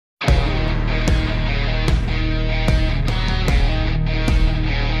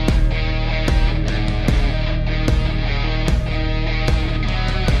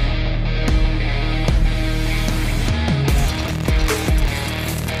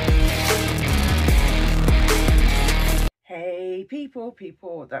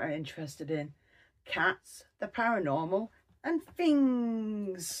people that are interested in cats, the paranormal, and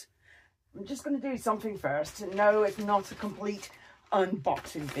things. I'm just going to do something first. No, it's not a complete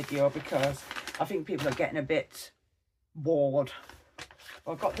unboxing video because I think people are getting a bit bored.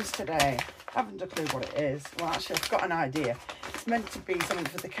 Well, I got this today. I haven't a clue what it is. Well, actually, I've got an idea. It's meant to be something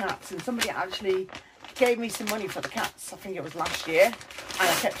for the cats, and somebody actually gave me some money for the cats. I think it was last year, and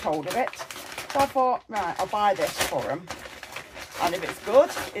I kept hold of it. So I thought, right, I'll buy this for them. And if it's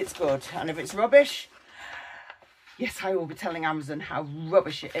good, it's good. And if it's rubbish, yes, I will be telling Amazon how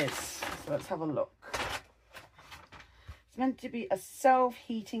rubbish it is. So let's have a look. It's meant to be a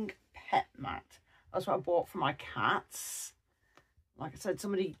self-heating pet mat. That's what I bought for my cats. Like I said,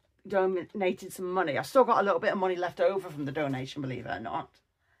 somebody donated some money. I've still got a little bit of money left over from the donation, believe it or not.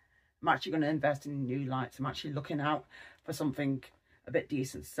 I'm actually going to invest in new lights. I'm actually looking out for something a bit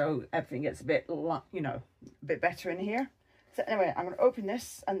decent, so everything gets a bit, you know, a bit better in here. So anyway, I'm going to open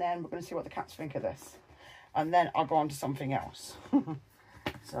this, and then we're going to see what the cats think of this. And then I'll go on to something else.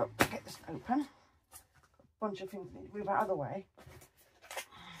 So, get this open. A bunch of things need to move out of the way.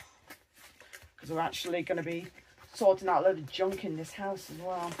 Because we're actually going to be sorting out a load of junk in this house as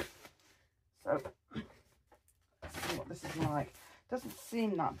well. So, let's see what this is like. Doesn't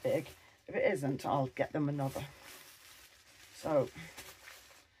seem that big. If it isn't, I'll get them another. So,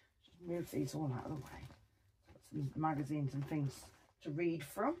 just move these all out of the way. Got some magazines and things to read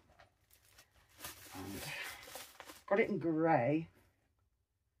from. And got it in grey.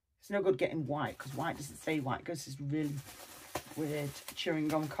 It's no good getting white because white doesn't say white. It goes this really weird chewing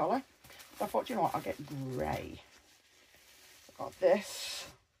gum colour. So I thought, you know what, I'll get grey. I got this.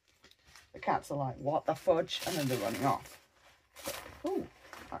 The cats are like, what the fudge? And then they're running off. Oh,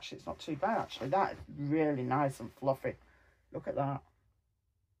 actually, it's not too bad, actually. That is really nice and fluffy. Look at that.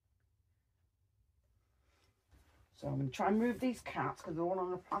 So I'm going to try and move these cats because they're all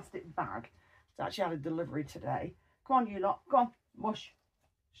on a plastic bag. It's actually had a delivery today. Come on, you lot. Come on. Mush.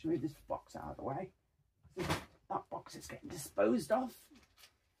 Should move this box out of the way. That box is getting disposed of.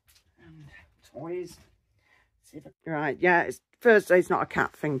 And toys. See if right, yeah, it's Thursday. It's not a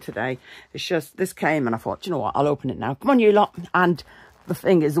cat thing today. It's just this came and I thought, you know what, I'll open it now. Come on, you lot. And the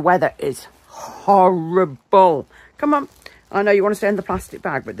thing is, the weather is horrible. Come on. I know you want to stay in the plastic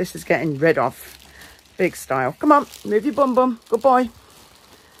bag, but this is getting rid of. Big style. Come on, move your bum bum. Good boy.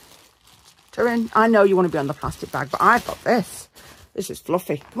 Turn. I know you want to be on the plastic bag, but I've got this. This is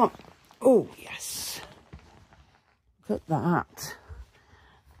fluffy. Come on. Oh, yes. Look at that.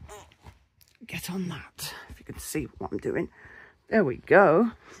 Get on that. If you can see what I'm doing. There we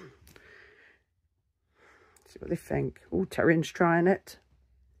go. See what they think. Oh, Terrian's trying it.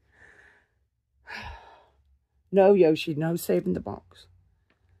 No, Yoshi. No, saving the box.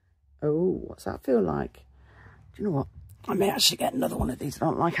 Oh, what's that feel like? Do you know what? I may actually get another one of these. I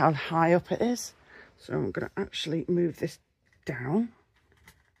don't like how high up it is. So I'm going to actually move this down.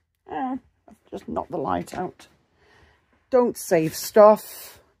 I've just knocked the light out. Don't save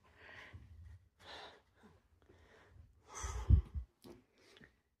stuff.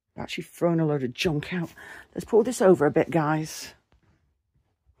 I've actually thrown a load of junk out. Let's pull this over a bit, guys.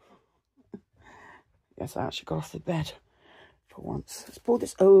 Yes, I actually got off the bed for once. Let's pull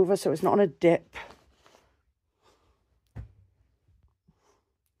this over so it's not on a dip.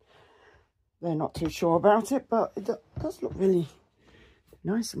 They're not too sure about it, but it does look really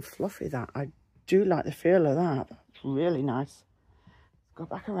nice and fluffy, that. I do like the feel of that. It's really nice. Go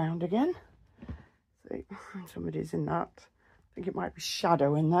back around again. See, somebody's in that. I think it might be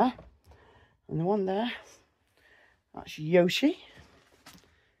Shadow in there. And the one there, that's Yoshi.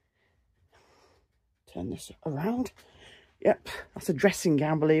 Turn this around. Yep, that's a dressing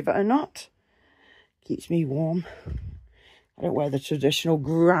gown, believe it or not. Keeps me warm. I don't wear the traditional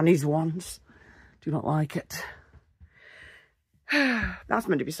granny's ones. Do not like it. That's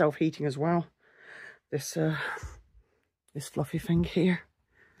meant to be self-heating as well. This fluffy thing here.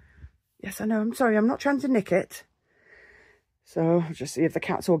 Yes, I know. I'm sorry. I'm not trying to nick it. So I'll just see if the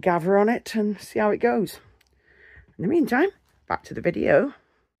cats will gather on it and see how it goes. In the meantime, back to the video.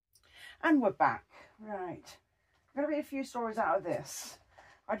 And we're back. Right. I'm going to read a few stories out of this.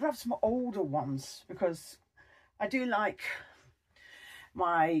 I'd have some older ones because I do like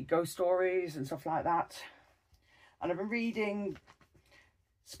my ghost stories and stuff like that. And I've been reading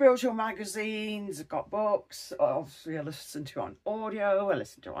spiritual magazines, I've got books, obviously I listen to on audio, I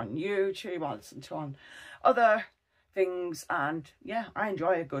listen to on YouTube, I listen to on other things, and yeah, I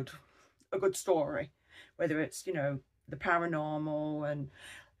enjoy a good story, whether it's, you know, the paranormal, and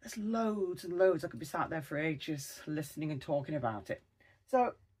there's loads and loads. I could be sat there for ages listening and talking about it. So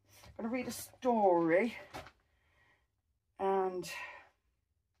I'm going to read a story. And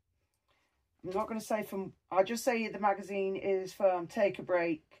I'm not going to say from, I'll just say the magazine is from Take a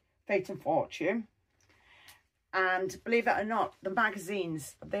Break, Fate and Fortune. And believe it or not, the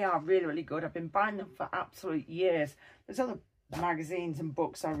magazines, they are really, really good. I've been buying them for absolute years. There's other magazines and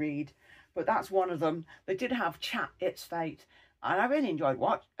books I read, but that's one of them. They did have Chat It's Fate, and I really enjoyed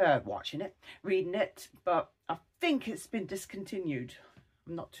watching it, reading it, but I think it's been discontinued.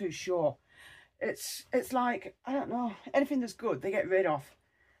 I'm not too sure. It's like, I don't know, anything that's good, they get rid of,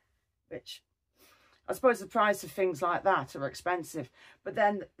 which I suppose the price of things like that are expensive, but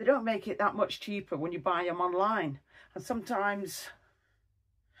then they don't make it that much cheaper when you buy them online. And sometimes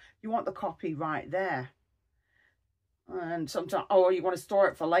you want the copy right there. And sometimes, oh, you want to store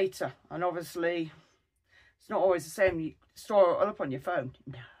it for later. And obviously, it's not always the same. You store it up on your phone.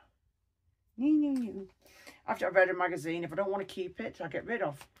 No. After I've read a magazine, if I don't want to keep it, I get rid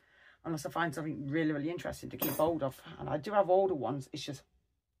of. Unless I find something really, really interesting to keep hold of. And I do have older ones. It's just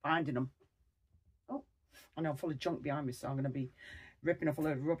finding them. I know I'm full of junk behind me, so I'm going to be ripping off a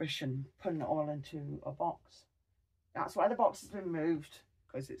load of rubbish and putting it all into a box. That's why the box has been moved,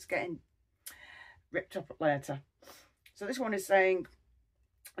 because it's getting ripped up later. So this one is saying,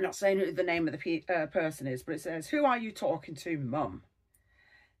 I'm not saying who the name of the person is, but it says, "Who are you talking to, Mum?"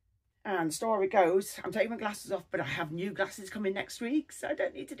 And the story goes, I'm taking my glasses off, but I have new glasses coming next week, so I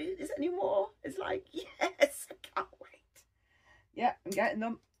don't need to do this anymore. It's like, yes, I can't wait. Yeah, I'm getting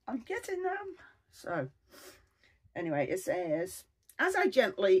them. I'm getting them. So, anyway, it says, "As I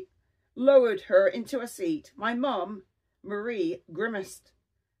gently lowered her into a seat, my mum, Marie, grimaced.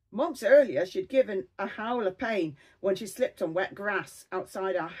 Months earlier, she'd given a howl of pain when she slipped on wet grass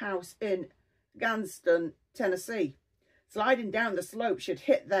outside our house in Ganston, Tennessee. Sliding down the slope she'd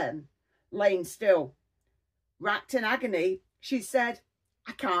hit then, laying still. Racked in agony, she said,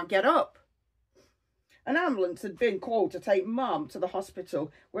 'I can't get up.' An ambulance had been called to take Mum to the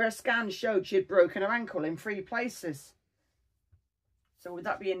hospital, where a scan showed she had broken her ankle in 3 places. So would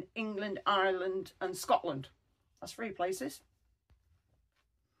that be in England, Ireland and Scotland? That's 3 places.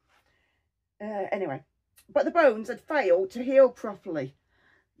 Anyway, but the bones had failed to heal properly.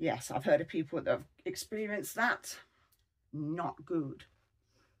 Yes, I've heard of people that have experienced that. Not good.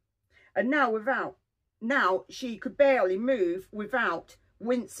 And now she could barely move without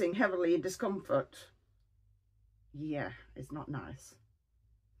wincing heavily in discomfort. Yeah, it's not nice.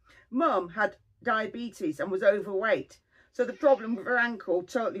 Mum had diabetes and was overweight, so the problem with her ankle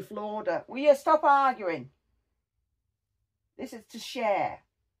totally floored her." Will you stop arguing? This is to share.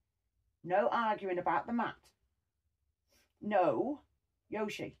 No arguing about the mat. No.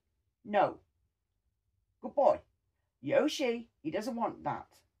 Yoshi. No. Good boy. Yoshi, he doesn't want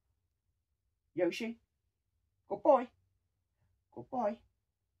that. Yoshi. Good boy. Good boy.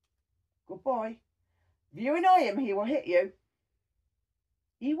 Good boy. If you annoy him, he will hit you.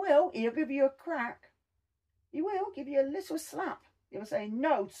 He will. He'll give you a crack. He will give you a little slap. He will say,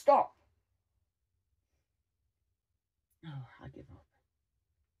 "No, stop." Oh, I give up.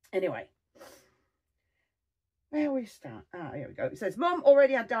 Anyway. Where we start? Ah, here we go. It says, "Mum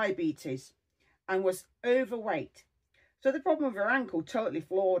already had diabetes and was overweight, so the problem with her ankle totally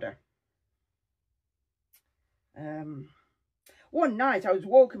floored her. One night I was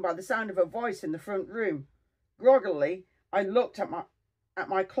woken by the sound of her voice in the front room. Groggily, I looked at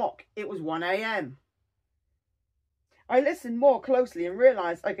my clock. It was 1 a.m. I listened more closely and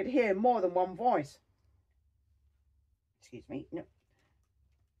realised I could hear more than one voice." Excuse me. No.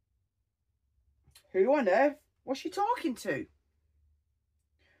 Who on earth was she talking to?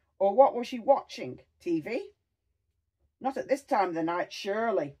 Or what was she watching? TV? Not at this time of the night,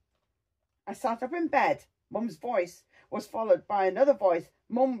 surely. I sat up in bed. Mum's voice was followed by another voice,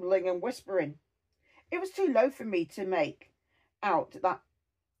 mumbling and whispering. It was too low for me to make out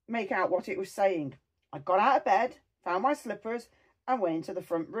what it was saying. I got out of bed, found my slippers, and went into the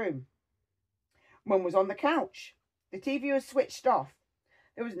front room. Mum was on the couch. The TV was switched off.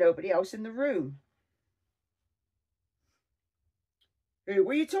 There was nobody else in the room. Who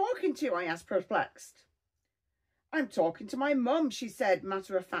were you talking to? I asked, perplexed. I'm talking to my mum, she said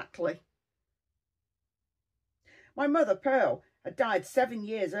matter-of-factly. My mother, Pearl, had died 7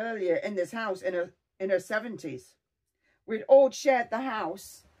 years earlier in this house in her 70s. We'd all shared the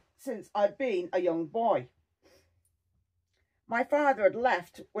house since I'd been a young boy. My father had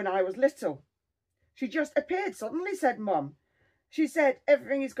left when I was little. She just appeared suddenly, said Mum. She said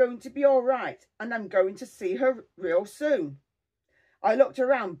everything is going to be all right and I'm going to see her real soon. I looked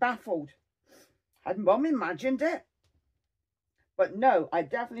around, baffled. Had Mum imagined it? But no, I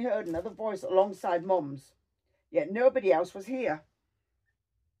definitely heard another voice alongside Mum's. Yet nobody else was here.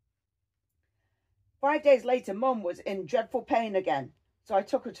 5 days later, Mum was in dreadful pain again, so I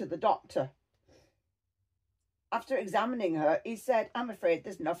took her to the doctor. After examining her, he said, "I'm afraid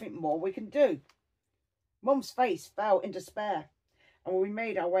there's nothing more we can do." Mum's face fell in despair, and we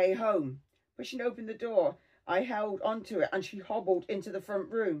made our way home. Pushing open the door, I held onto it and she hobbled into the front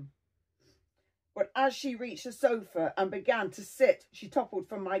room. But as she reached the sofa and began to sit, she toppled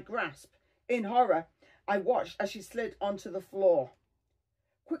from my grasp. In horror, I watched as she slid onto the floor.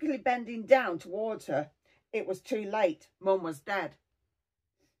 Quickly bending down towards her, it was too late. Mum was dead.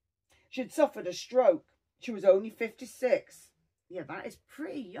 She had suffered a stroke. She was only 56. Yeah, that is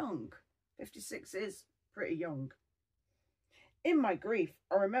pretty young. 56 is pretty young. In my grief,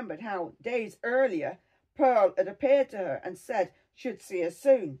 I remembered how days earlier, Pearl had appeared to her and said she'd see her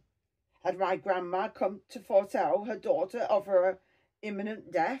soon. Had my grandma come to foretell her daughter of her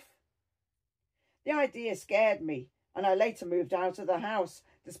imminent death? The idea scared me, and I later moved out of the house,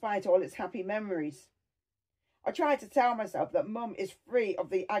 despite all its happy memories. I tried to tell myself that Mum is free of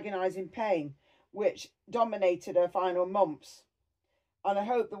the agonising pain which dominated her final months, and I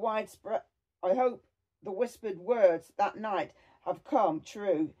hope the whispered words that night have come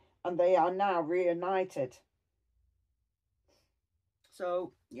true, and they are now reunited.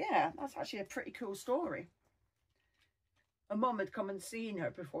 So, yeah, that's actually a pretty cool story. Her mum had come and seen her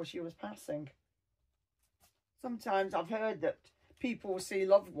before she was passing. Sometimes I've heard that people see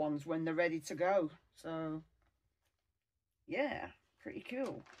loved ones when they're ready to go. So, yeah, pretty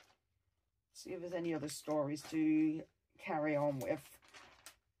cool. Let's see if there's any other stories to carry on with.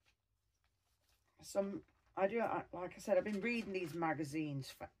 Like I said, I've been reading these magazines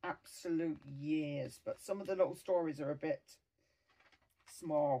for absolute years, but some of the little stories are a bit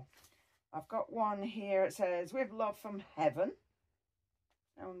small. I've got one here. It says, "With love from heaven."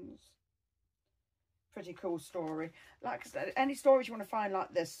 Sounds pretty cool story. Like I said, any stories you want to find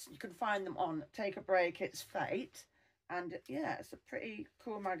like this, you can find them on Take a Break, It's Fate. And yeah, it's a pretty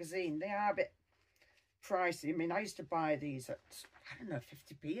cool magazine. They are a bit pricey. I mean, I used to buy these at, I don't know,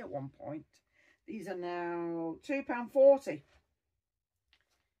 50p at one point. These are now £2.40.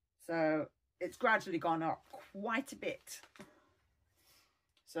 So it's gradually gone up quite a bit.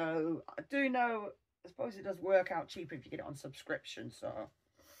 So I do know, I suppose it does work out cheaper if you get it on subscription. So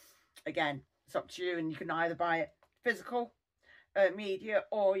again, it's up to you, and you can either buy it physical media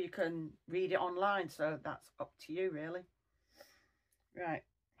or you can read it online. So that's up to you, really. Right.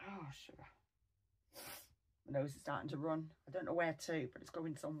 Oh, sugar. My nose is starting to run. I don't know where to, but it's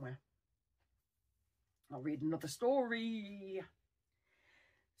going somewhere. I'll read another story. It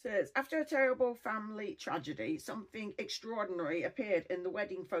says, after a terrible family tragedy, something extraordinary appeared in the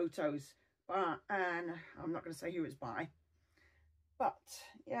wedding photos. And I'm not going to say who it's by. But,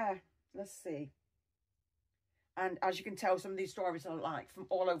 yeah, let's see. And as you can tell, some of these stories are like from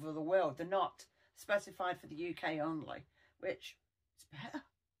all over the world. They're not specified for the UK only, which is better.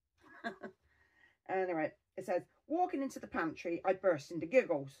 Anyway, it says, walking into the pantry, I burst into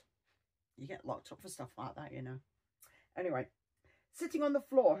giggles. You get locked up for stuff like that, you know. Anyway, sitting on the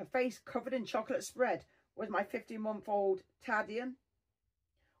floor, her face covered in chocolate spread, was my 15-month-old Tadian,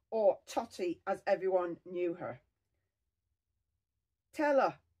 or Totty as everyone knew her.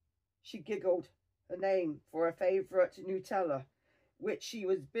 Tella, she giggled, her name for her favourite Nutella, which she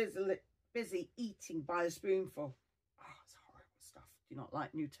was busy eating by the spoonful. Oh, it's horrible stuff. Do you not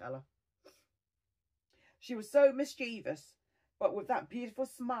like Nutella? She was so mischievous, but with that beautiful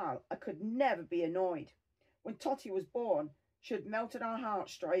smile, I could never be annoyed. When Totty was born, she had melted our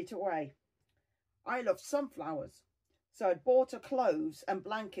hearts straight away. I loved sunflowers, so I bought her clothes and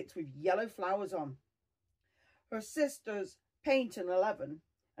blankets with yellow flowers on. Her sisters, Peyton, 11,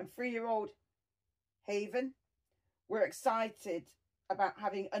 and 3-year-old Haven, were excited about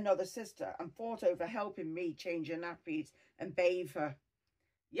having another sister and fought over helping me change her nappies and bathe her.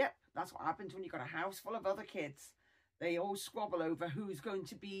 Yep, that's what happens when you've got a house full of other kids. They all squabble over who's going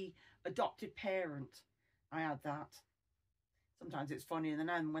to be adopted parent. I had that. Sometimes it's funny, and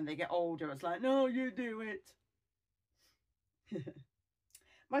then when they get older, it's like, no, you do it.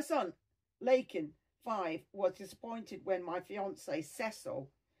 My son, Lakin, 5, was disappointed when my fiancée, Cecil,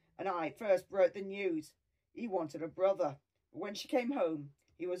 and I first broke the news. He wanted a brother. But when she came home,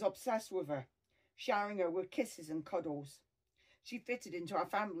 he was obsessed with her, showering her with kisses and cuddles. She fitted into our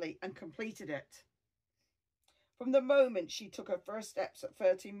family and completed it. From the moment she took her first steps at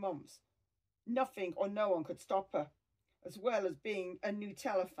 13 months, nothing or no one could stop her, as well as being a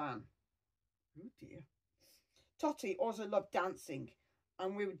Nutella fan. Oh dear. Totty also loved dancing,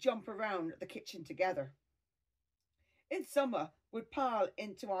 and we would jump around the kitchen together. In summer, we'd pile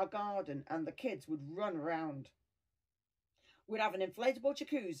into our garden and the kids would run around. We'd have an inflatable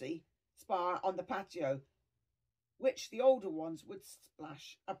jacuzzi, spa on the patio, which the older ones would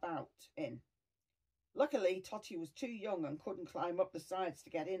splash about in. Luckily, Totty was too young and couldn't climb up the sides to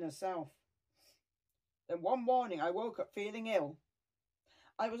get in herself. Then one morning I woke up feeling ill.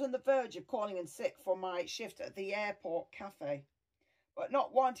 I was on the verge of calling in sick for my shift at the airport cafe, but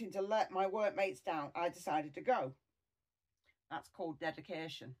not wanting to let my workmates down, I decided to go. That's called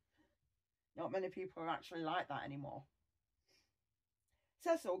dedication. Not many people are actually like that anymore.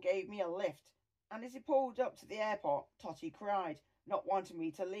 Cecil gave me a lift, and as he pulled up to the airport, Totty cried, not wanting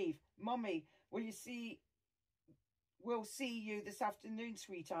me to leave. "Mummy, we'll see you this afternoon,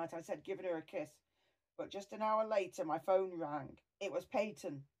 sweetheart," I said, giving her a kiss. But just an hour later, my phone rang. It was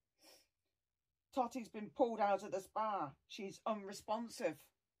Peyton. "Totty's been pulled out of the spa. She's unresponsive,"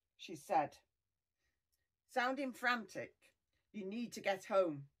 she said. Sounding frantic. "You need to get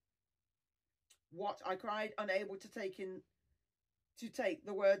home." "What?" I cried, unable to take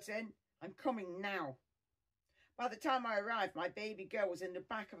the words in. "I'm coming now." By the time I arrived, my baby girl was in the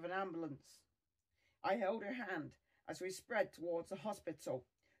back of an ambulance. I held her hand as we spread towards the hospital.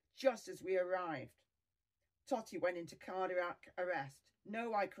 Just as we arrived, Totty went into cardiac arrest.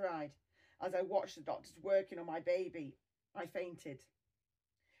 "No," I cried, as I watched the doctors working on my baby. I fainted.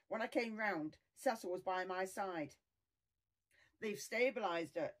 When I came round, Cecil was by my side. "They've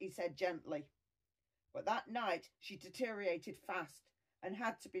stabilised her," he said gently. But that night she deteriorated fast and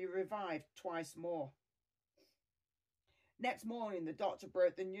had to be revived twice more. Next morning, the doctor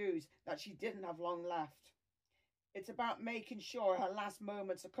broke the news that she didn't have long left. "It's about making sure her last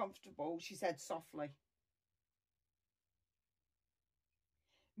moments are comfortable," she said softly.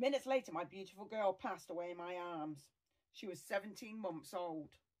 Minutes later, my beautiful girl passed away in my arms. She was 17 months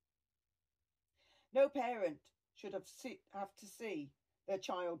old. No parent should have to see their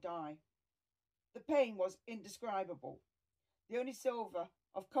child die. The pain was indescribable. The only silver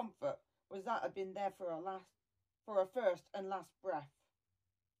of comfort was that I'd been there for her first and last breath.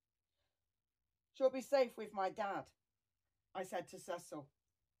 "She'll be safe with my dad," I said to Cecil,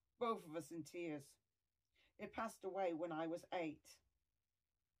 both of us in tears. It passed away when I was 8.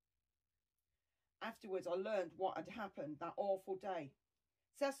 Afterwards, I learned what had happened that awful day.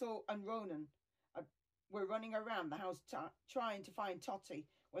 Cecil and Ronan were running around the house trying to find Totty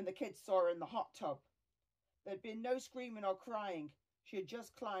when the kids saw her in the hot tub. There'd been no screaming or crying. She had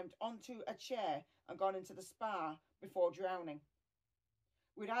just climbed onto a chair and gone into the spa before drowning.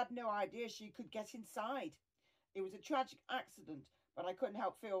 We'd had no idea she could get inside. It was a tragic accident, but I couldn't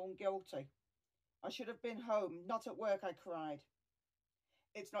help feeling guilty. "I should have been home, not at work," I cried.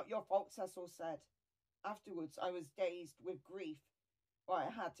 "It's not your fault," Cecil said. Afterwards, I was dazed with grief, but I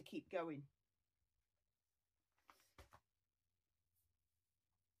had to keep going.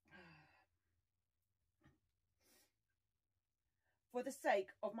 For the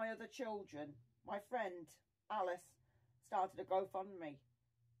sake of my other children, my friend Alice started a GoFundMe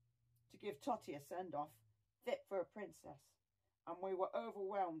to give Totty a send-off fit for a princess, and we were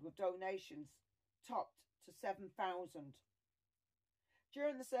overwhelmed with donations topped to 7,000.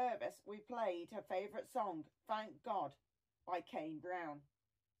 During the service, we played her favourite song, "Thank God" by Kane Brown,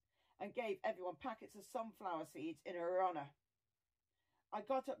 and gave everyone packets of sunflower seeds in her honour. I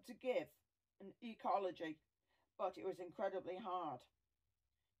got up to give an ecology, but it was incredibly hard.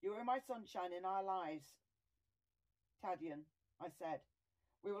 "You are my sunshine in our lives, Tadian," I said.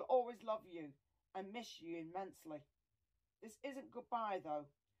 "We will always love you and miss you immensely. This isn't goodbye, though.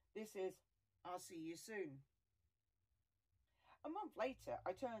 This is, I'll see you soon." A month later,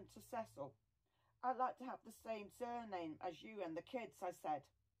 I turned to Cecil. "I'd like to have the same surname as you and the kids," I said.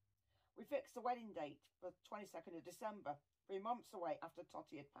 We fixed the wedding date for the 22nd of December, 3 months away after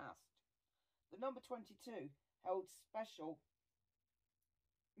Totty had passed. The number 22 held special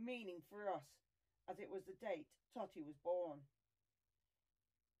meaning for us, as it was the date Totty was born.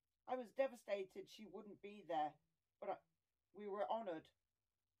 I was devastated she wouldn't be there, but we were honoured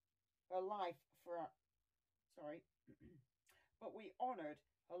her life throughout. But we honoured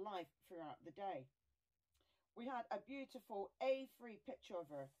her life throughout the day. We had a beautiful A3 picture of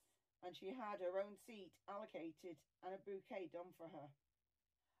her, and she had her own seat allocated and a bouquet done for her.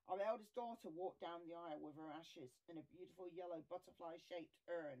 Our eldest daughter walked down the aisle with her ashes in a beautiful yellow butterfly-shaped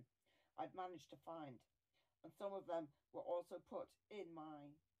urn I'd managed to find, and some of them were also put in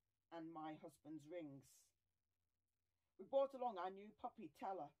mine and my husband's rings. We brought along our new puppy,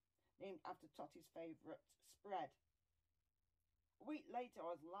 Tella, named after Totty's favourite spread. A week later,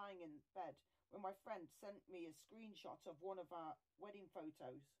 I was lying in bed when my friend sent me a screenshot of one of our wedding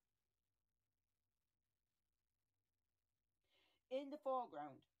photos. In the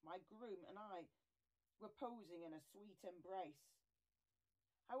foreground, my groom and I were posing in a sweet embrace.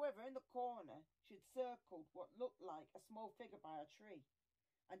 However, However, in the corner, she'd circled what looked like a small figure by a tree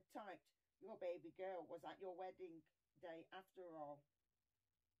and typed, "Your baby girl was at your wedding day after all."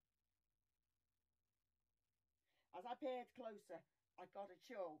 As I peered closer, I got a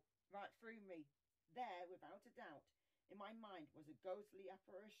chill right through me. There, without a doubt, in my mind was a ghostly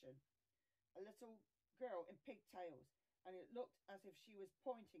apparition, a little girl in pigtails, and it looked as if she was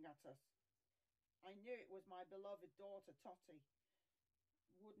pointing at us. I knew it was my beloved daughter, Totty.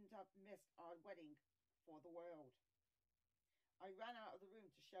 Wouldn't have missed our wedding for the world. I ran out of the room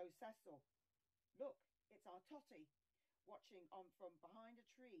to show Cecil. "Look, it's our Totty, watching on from behind a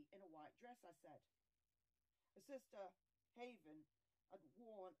tree in a white dress," I said. Her sister, Haven, had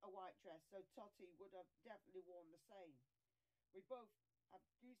worn a white dress, so Totty would have definitely worn the same. We both have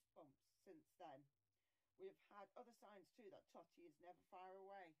goosebumps since then. We have had other signs too that Totty is never far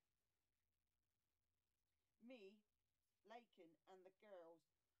away. Me, Lakin, and the girls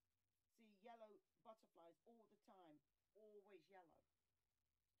see yellow butterflies all the time, always yellow.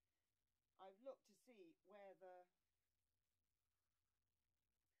 I've looked to see where the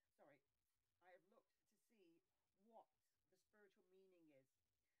I have looked to see what the spiritual meaning is,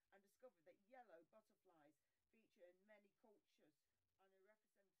 and discovered that yellow butterflies feature in many cultures and are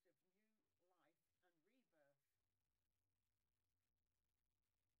representative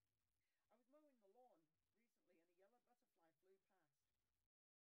of new life and rebirth. I was mowing the lawn recently and a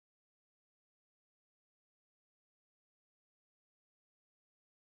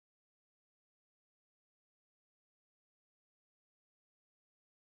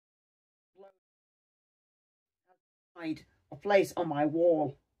yellow butterfly flew past. A place on my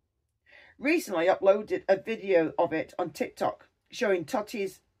wall. Recently I uploaded a video of it on TikTok showing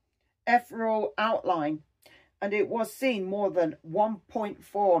Totty's ethereal outline, and it was seen more than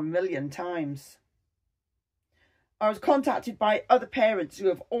 1.4 million times. I was contacted by other parents who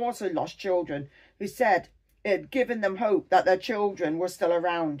have also lost children, who said it had given them hope that their children were still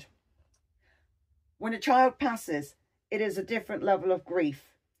around. When a child passes, it is a different level of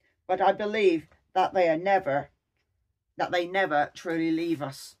grief, but I believe that they never truly leave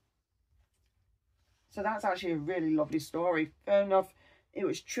us. So that's actually a really lovely story. Fair enough, it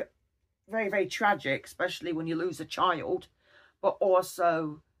was very, very tragic, especially when you lose a child, but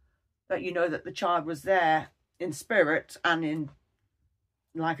also that you know that the child was there in spirit and in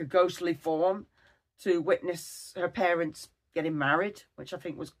like a ghostly form to witness her parents getting married, which I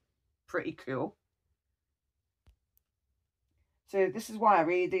think was pretty cool. So this is why I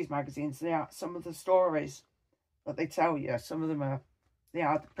read these magazines. They are some of the stories that they tell you. Some of them are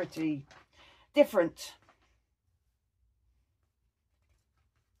pretty different.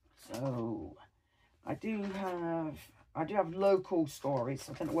 So I do have local stories.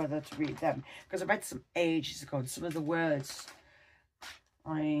 I don't know whether to read them because I read some ages ago. Some of the words,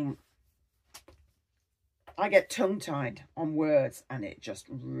 I mean, I get tongue-tied on words and it just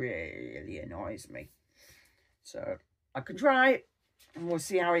really annoys me. So I could try it and we'll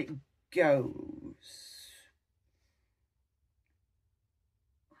see how it goes.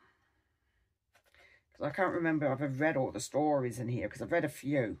 Because I can't remember if I've read all the stories in here, because I've read a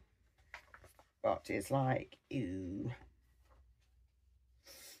few. But it's like, ew.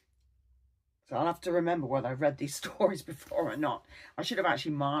 So I'll have to remember whether I've read these stories before or not. I should have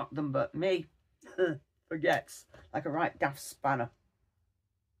actually marked them, but me forgets, like a right daft spanner.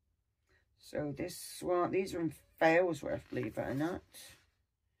 So this one, these are in Failsworth, believe it or not.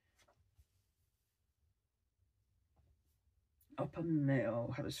 Upper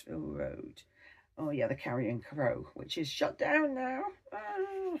Mill, Huddersfield Road. Oh yeah, the Carrion Crow, which is shut down now.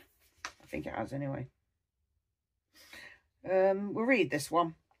 I think it has anyway. We'll read this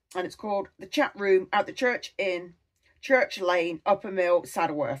one. And it's called The Chat Room at the Church Inn, Church Lane, Upper Mill,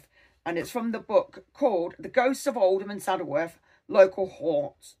 Saddleworth. And it's from the book called The Ghosts of Alderman Saddleworth, Local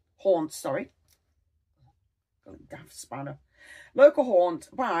Haunts. Going daft spanner. Local Haunt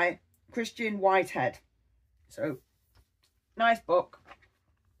by Christian Whitehead. So, nice book.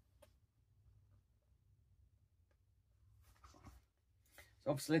 So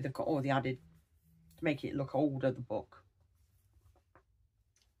obviously they've got all the added to make it look older, the book.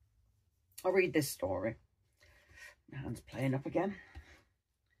 I'll read this story. My hand's playing up again.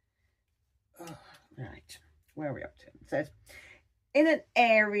 Oh, right, where are we up to? It says, in an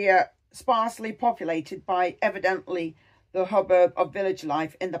area sparsely populated by evidently the hubbub of village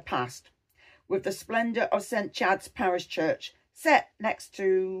life in the past, with the splendour of St. Chad's Parish Church set next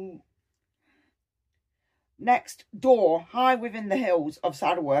door high within the hills of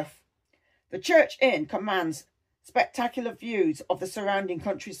Saddleworth, the Church Inn commands spectacular views of the surrounding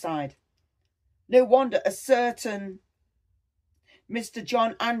countryside. No wonder a certain Mr.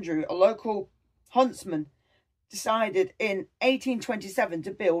 John Andrew, a local huntsman, decided in 1827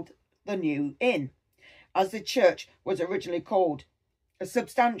 to build the new inn, as the church was originally called. A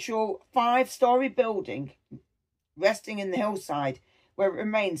substantial 5-story building resting in the hillside where it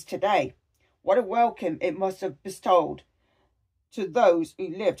remains today. What a welcome it must have bestowed to those who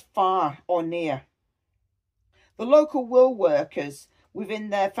lived far or near. The local wool workers within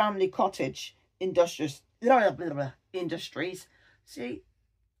their family cottage industries. See,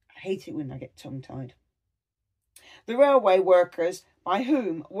 I hate it when I get tongue-tied. The railway workers by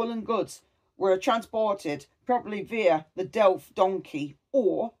whom woolen goods were transported, probably via the Delft donkey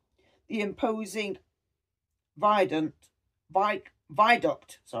or the imposing viaduct,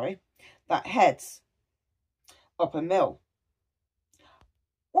 that heads up a mill.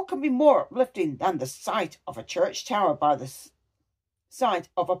 What can be more uplifting than the sight of a church tower by the side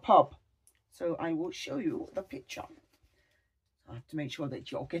of a pub? So I will show you the picture. I have to make sure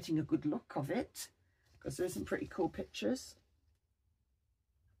that you're getting a good look of it, because there's some pretty cool pictures.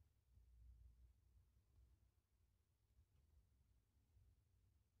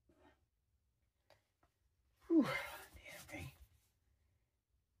 Whew, dear me.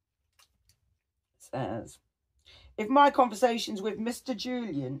 It says, if my conversations with Mr.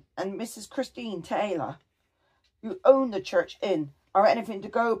 Julian and Mrs. Christine Taylor, who own the church inn, are anything to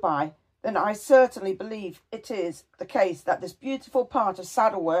go by, then I certainly believe it is the case that this beautiful part of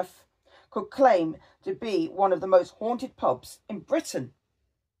Saddleworth could claim to be one of the most haunted pubs in Britain.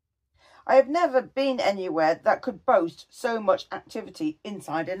 I have never been anywhere that could boast so much activity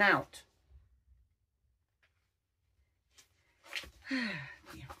inside and out.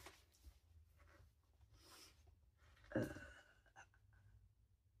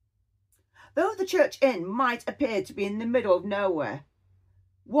 Though the church inn might appear to be in the middle of nowhere,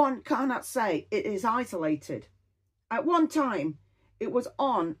 one cannot say it is isolated. At one time, it was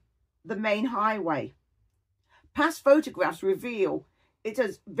on the main highway. Past photographs reveal it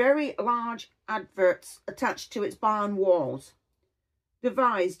has very large adverts attached to its barn walls,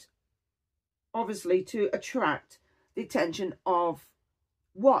 devised obviously to attract the attention of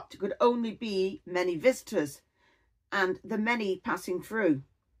what could only be many visitors and the many passing through.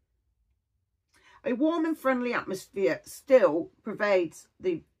 A warm and friendly atmosphere still pervades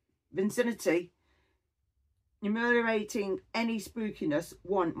the vicinity, ameliorating any spookiness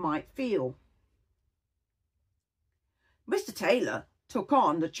one might feel. Mr. Taylor took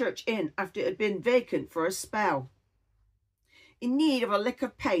on the church inn after it had been vacant for a spell. In need of a lick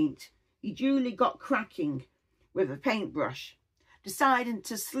of paint, he duly got cracking with a paintbrush, deciding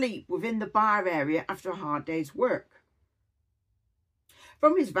to sleep within the bar area after a hard day's work.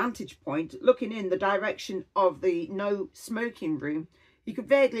 From his vantage point, looking in the direction of the no smoking room, he could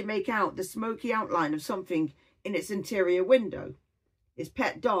vaguely make out the smoky outline of something in its interior window. His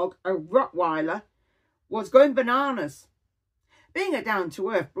pet dog, a Rottweiler, was going bananas. Being a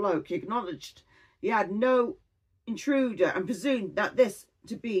down-to-earth bloke, he acknowledged he had no intruder and presumed that this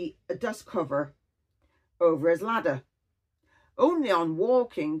to be a dust cover over his ladder. Only on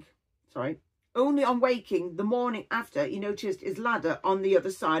waking the morning after, he noticed his ladder on the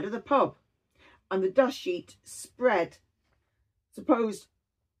other side of the pub, and the dust sheet spread, supposed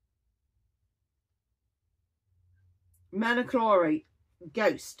melancholy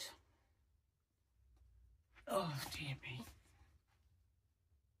ghost. Oh, dear me.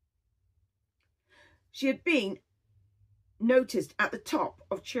 She had been noticed at the top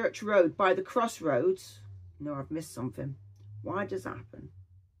of Church Road by the crossroads. No, I've missed something. Why does that happen?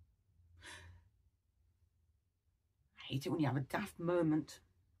 I hate it when you have a daft moment.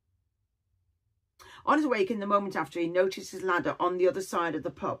 On his waking the moment after, he noticed his ladder on the other side of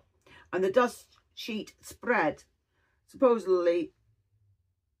the pub, and the dust sheet spread, supposed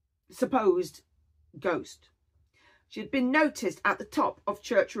ghost. She had been noticed at the top of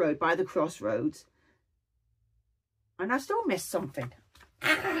Church Road by the crossroads, and I still missed something.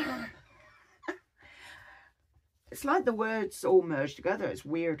 It's like the words all merged together. It's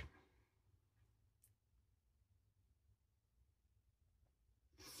weird.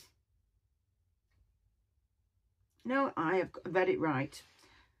 No, I have read it right.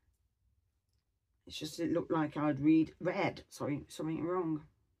 It's just it looked like I'd read something wrong.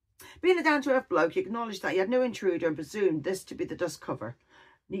 Being a down-to-earth bloke, he acknowledged that he had no intruder and presumed this to be the dust cover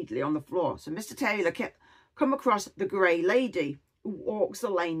neatly on the floor. So Mr. Taylor come across the grey lady who walks the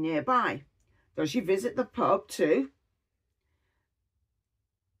lane nearby. Does she visit the pub too?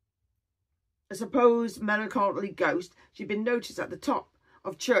 A supposed melancholy ghost, she'd been noticed at the top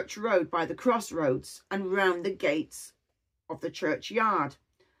of Church Road by the crossroads and round the gates of the churchyard,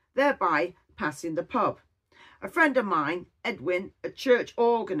 thereby passing the pub. A friend of mine, Edwin, a church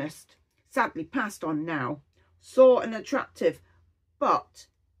organist, sadly passed on now, saw an attractive but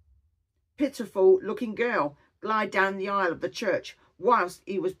pitiful looking girl glide down the aisle of the church whilst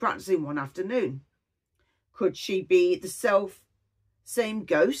he was practicing one afternoon. Could she be the same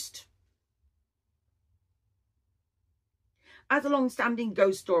ghost? As a long-standing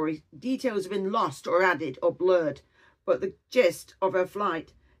ghost story, details have been lost or added or blurred, but the gist of her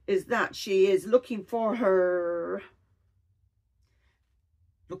flight is that she is looking for her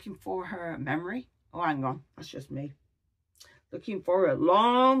memory. Oh, hang on, that's just me. Looking for her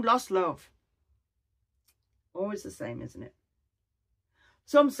long lost love. Always the same, isn't it?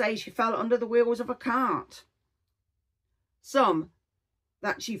 Some say she fell under the wheels of a cart. Some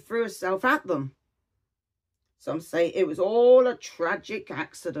that she threw herself at them. Some say it was all a tragic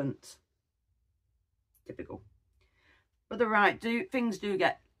accident. Typical. But they're right, things do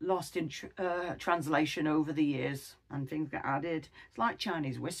get lost in translation over the years, and things get added. It's like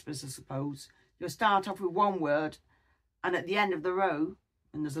Chinese whispers, I suppose. You'll start off with one word, and at the end of the row,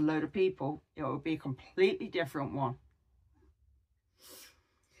 when there's a load of people, it will be a completely different one.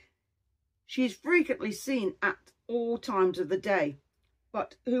 She is frequently seen at all times of the day.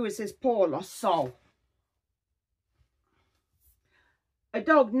 But who is this poor lost soul? A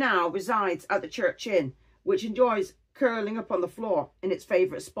dog now resides at the church inn, which enjoys curling up on the floor in its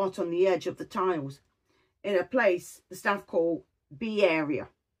favourite spot on the edge of the tiles, in a place the staff call B area.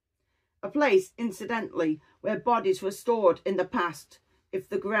 A place, incidentally, where bodies were stored in the past if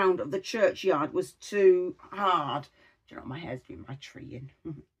the ground of the churchyard was too hard. Do you know, my hair's doing my tree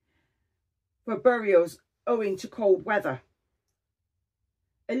in. For burials owing to cold weather.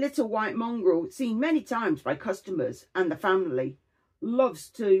 A little white mongrel, seen many times by customers and the family, loves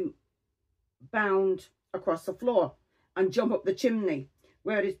to bound across the floor and jump up the chimney,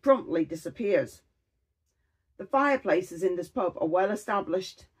 where it promptly disappears. The fireplaces in this pub are well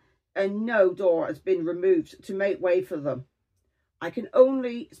established and no door has been removed to make way for them. I can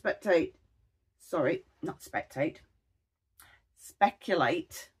only speculate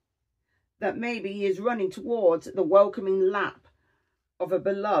that maybe he is running towards the welcoming lap of a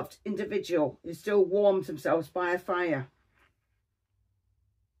beloved individual who still warms himself by a fire.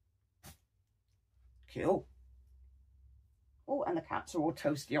 Cool. Oh, and the cats are all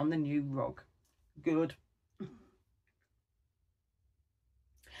toasty on the new rug. Good.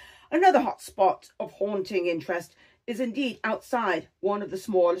 Another hot spot of haunting interest is indeed outside one of the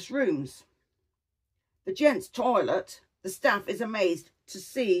smallest rooms. The gents' toilet. The staff is amazed to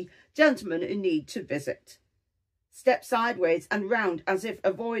see gentlemen who need to visit step sideways and round as if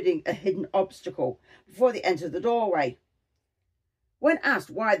avoiding a hidden obstacle before they enter the doorway. When asked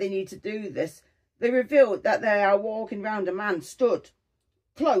why they need to do this, they revealed that they are walking round a man stood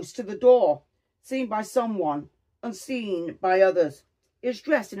close to the door, seen by someone, unseen by others. He is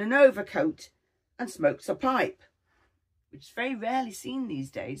dressed in an overcoat and smokes a pipe, which is very rarely seen these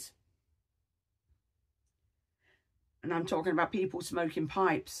days. And I'm talking about people smoking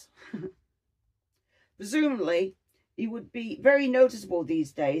pipes. Presumably, he would be very noticeable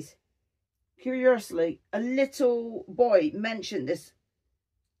these days. Curiously, a little boy mentioned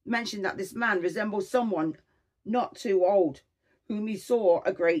that this man resembles someone not too old, whom he saw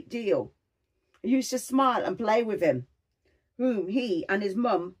a great deal. He used to smile and play with him, whom he and his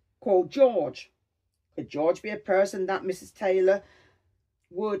mum called George. Could George be a person that Mrs. Taylor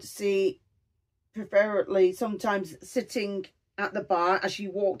would see preferably sometimes sitting at the bar as she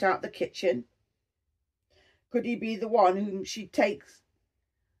walked out the kitchen? Could he be the one whom she takes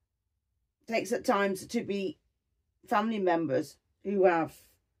at times to be family members who have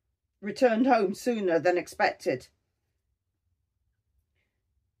returned home sooner than expected?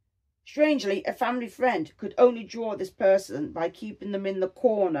 Strangely, a family friend could only draw this person by keeping them in the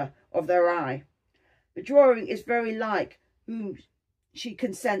corner of their eye. The drawing is very like whom she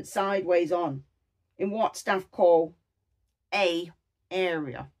consents sideways on, in what staff call A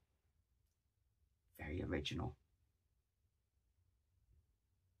area. Very original.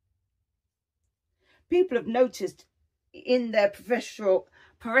 People have noticed in their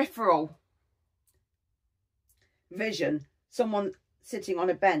peripheral vision someone sitting on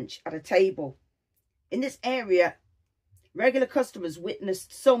a bench at a table. In this area, regular customers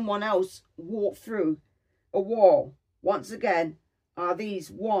witnessed someone else walk through a wall. Once again, are these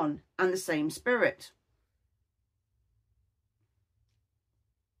one and the same spirit?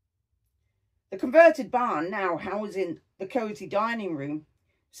 The converted barn, now housing the cosy dining room,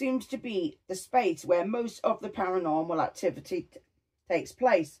 seems to be the space where most of the paranormal activity takes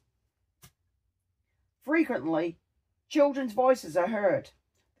place. Frequently, children's voices are heard.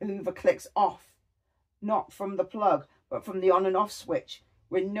 The Hoover clicks off not from the plug, but from the on and off switch,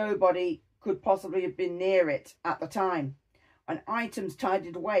 when nobody could possibly have been near it at the time, and items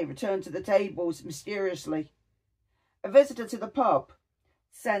tidied away returned to the tables mysteriously. A visitor to the pub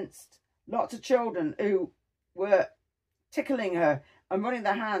sensed lots of children who were tickling her and running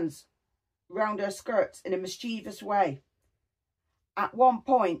their hands round her skirts in a mischievous way. At one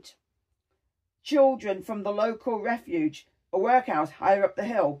point, children from the local refuge, a workhouse higher up the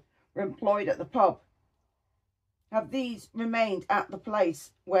hill, were employed at the pub. Have these remained at the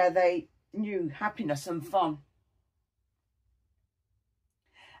place where they knew happiness and fun?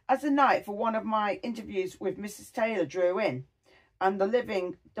 As the night for one of my interviews with Mrs. Taylor drew in, and the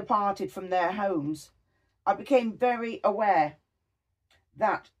living departed from their homes, I became very aware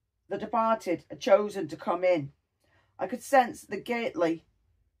that the departed had chosen to come in. I could sense the gaiety,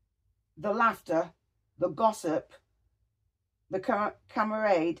 the laughter, the gossip, the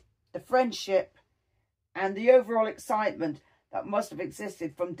camaraderie, the friendship, and the overall excitement that must have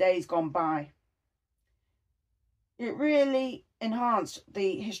existed from days gone by. It really enhanced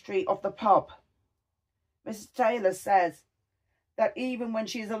the history of the pub. Mrs. Taylor says that even when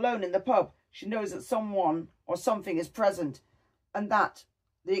she is alone in the pub, she knows that someone or something is present, and that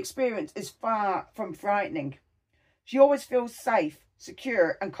the experience is far from frightening. She always feels safe,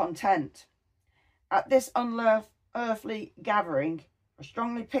 secure, and content. At this unearthly gathering, I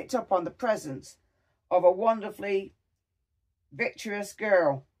strongly picked up on the presence of a wonderfully victorious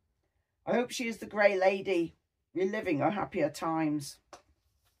girl. I hope she is the Grey Lady, reliving her happier times.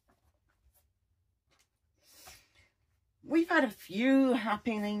 We've had a few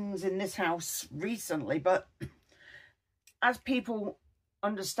happenings in this house recently, but as people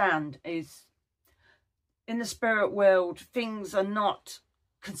understand, is in the spirit world, things are not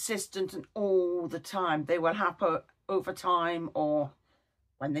consistent and all the time. They will happen over time or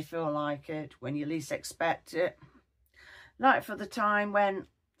when they feel like it, when you least expect it. Like for the time when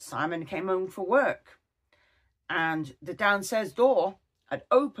Simon came home for work and the downstairs door had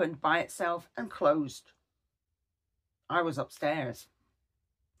opened by itself and closed. I was upstairs.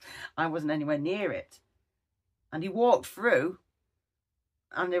 I wasn't anywhere near it. And he walked through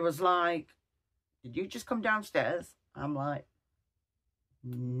and it was like, did you just come downstairs? I'm like,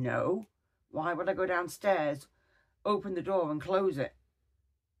 no. Why would I go downstairs, open the door and close it?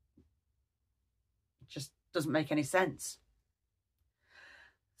 It just doesn't make any sense.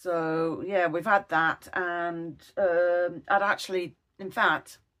 So, yeah, we've had that. And I'd actually, in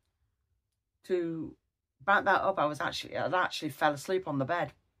fact, to back that up, I'd actually fell asleep on the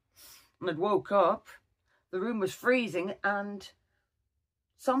bed. And I'd woke up, the room was freezing, and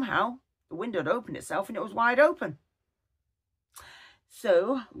somehow the window had opened itself and it was wide open.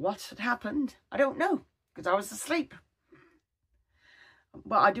 So what had happened? I don't know, because I was asleep.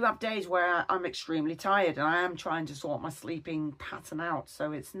 But I do have days where I'm extremely tired and I am trying to sort my sleeping pattern out.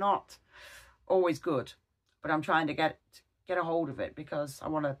 So it's not always good, but I'm trying to get a hold of it because I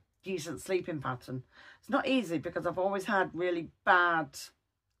want a decent sleeping pattern. It's not easy because I've always had really bad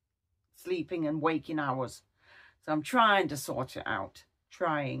sleeping and waking hours. So I'm trying to sort it out.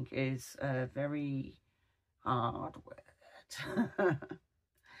 Trying is a very hard word.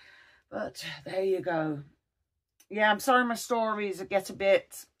 But there you go. Yeah, I'm sorry my stories get a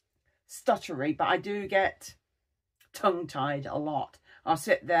bit stuttery, but I do get tongue-tied a lot. I'll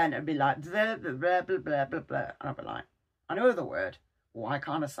sit there and it'll be like, blah, blah, blah, blah, blah, blah, blah. And I'll be like, I know the word. Why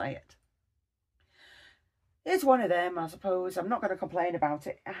can't I say it? It's one of them, I suppose. I'm not going to complain about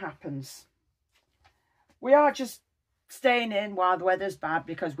it. It happens. We are just staying in while the weather's bad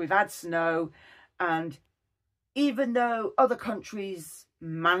because we've had snow. And even though other countries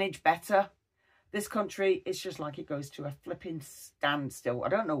manage better, this country, it's just like it goes to a flipping standstill. I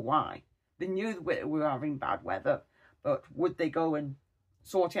don't know why. They knew that we were having bad weather, but would they go and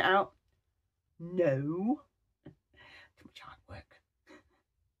sort it out? No. Too much hard work.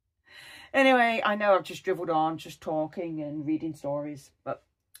 Anyway, I know I've just dribbled on, just talking and reading stories, but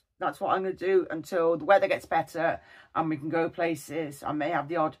that's what I'm going to do until the weather gets better and we can go places. I may have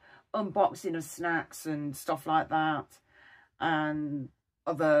the odd unboxing of snacks and stuff like that and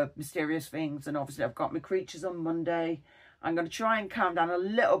other mysterious things. And obviously I've got my creatures on Monday. I'm going to try and calm down a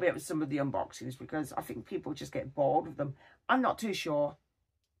little bit with some of the unboxings because I think people just get bored with them. I'm not too sure.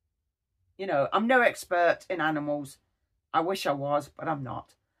 You know, I'm no expert in animals. I wish I was, but I'm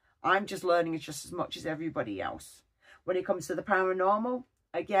not. I'm just learning just as much as everybody else. When it comes to the paranormal,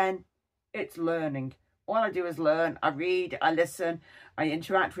 again, it's learning. All I do is learn. I read, I listen, I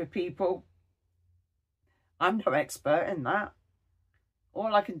interact with people. I'm no expert in that.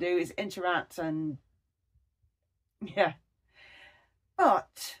 All I can do is interact and, yeah.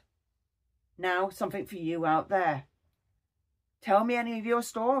 But Now, something for you out there. Tell me any of your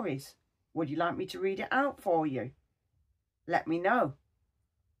stories. Would you like me to read it out for you? Let me know.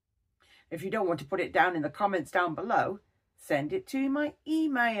 If you don't want to put it down in the comments down below, send it to my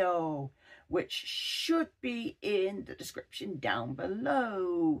email, which should be in the description down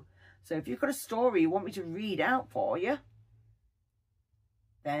below. So if you've got a story you want me to read out for you,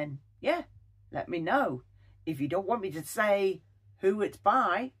 then yeah, let me know. If you don't want me to say who it's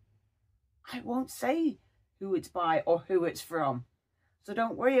by, I won't say who it's by or who it's from. So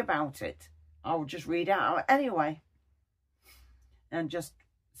don't worry about it. I'll just read it out anyway. And just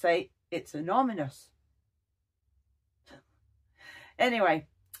say it's anonymous. Anyway,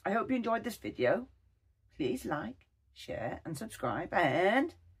 I hope you enjoyed this video. Please like, share and subscribe.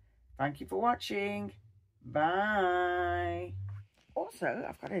 And thank you for watching. Bye. Also,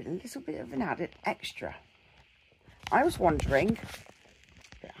 I've got a little bit of an added extra. I was wondering,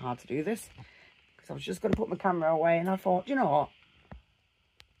 a bit hard to do this, because I was just going to put my camera away and I thought, you know what?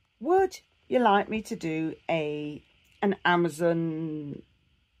 Would you like me to do an Amazon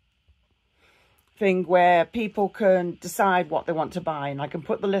thing where people can decide what they want to buy, and I can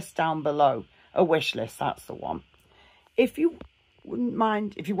put the list down below, a wish list, that's the one. If you wouldn't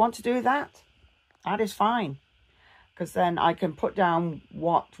mind, if you want to do that, that is fine, because then I can put down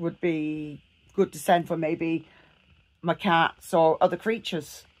what would be good to send for maybe my cats or other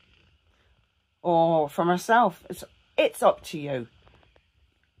creatures, or for myself. It's up to you.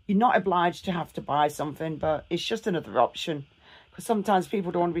 You're not obliged to have to buy something, but it's just another option. Because sometimes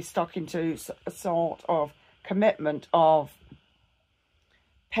people don't want to be stuck into a sort of commitment of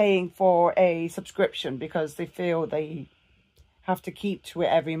paying for a subscription because they feel they have to keep to it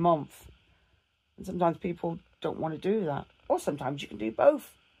every month. And sometimes people don't want to do that. Or sometimes you can do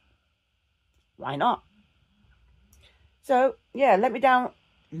both. Why not? So, yeah, let me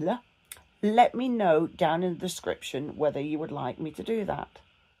know down in the description whether you would like me to do that.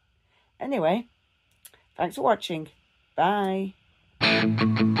 Anyway, thanks for watching. Bye.